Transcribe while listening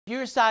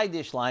your side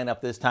dish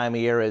lineup this time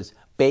of year is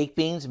baked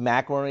beans,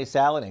 macaroni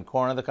salad, and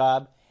corn on the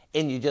cob,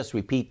 and you just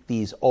repeat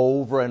these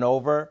over and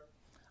over,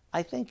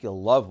 I think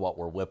you'll love what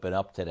we're whipping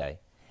up today.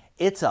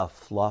 It's a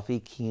fluffy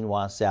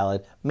quinoa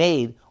salad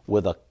made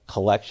with a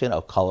collection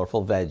of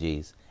colorful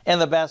veggies. And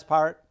the best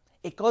part,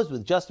 it goes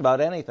with just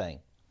about anything.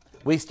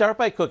 We start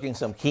by cooking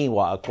some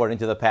quinoa according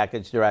to the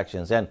package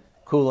directions and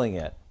cooling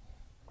it.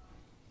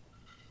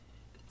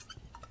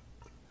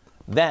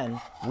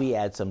 Then we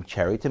add some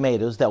cherry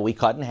tomatoes that we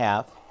cut in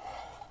half,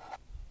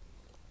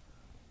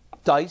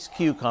 diced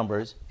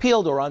cucumbers,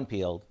 peeled or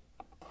unpeeled,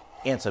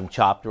 and some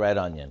chopped red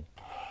onion.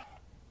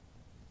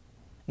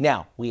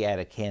 Now we add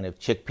a can of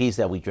chickpeas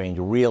that we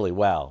drained really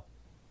well.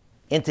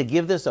 And to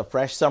give this a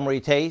fresh summery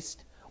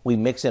taste, we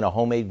mix in a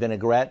homemade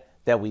vinaigrette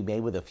that we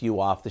made with a few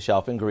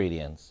off-the-shelf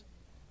ingredients.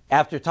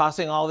 After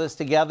tossing all this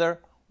together,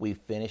 we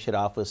finish it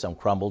off with some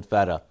crumbled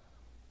feta.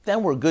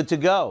 Then we're good to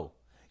go.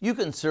 You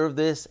can serve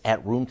this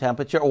at room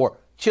temperature or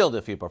chilled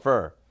if you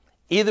prefer.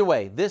 Either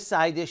way, this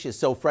side dish is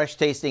so fresh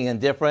tasting and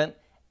different,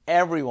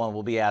 everyone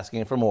will be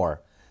asking for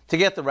more. To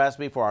get the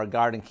recipe for our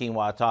garden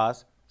quinoa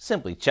toss,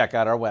 simply check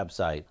out our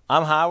website.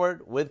 I'm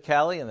Howard with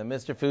Kelly in the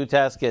Mr. Food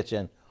Test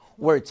Kitchen,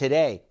 where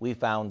today we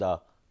found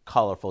a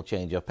colorful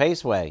change of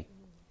pace way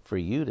for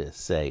you to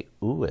say,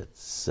 ooh,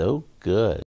 it's so good.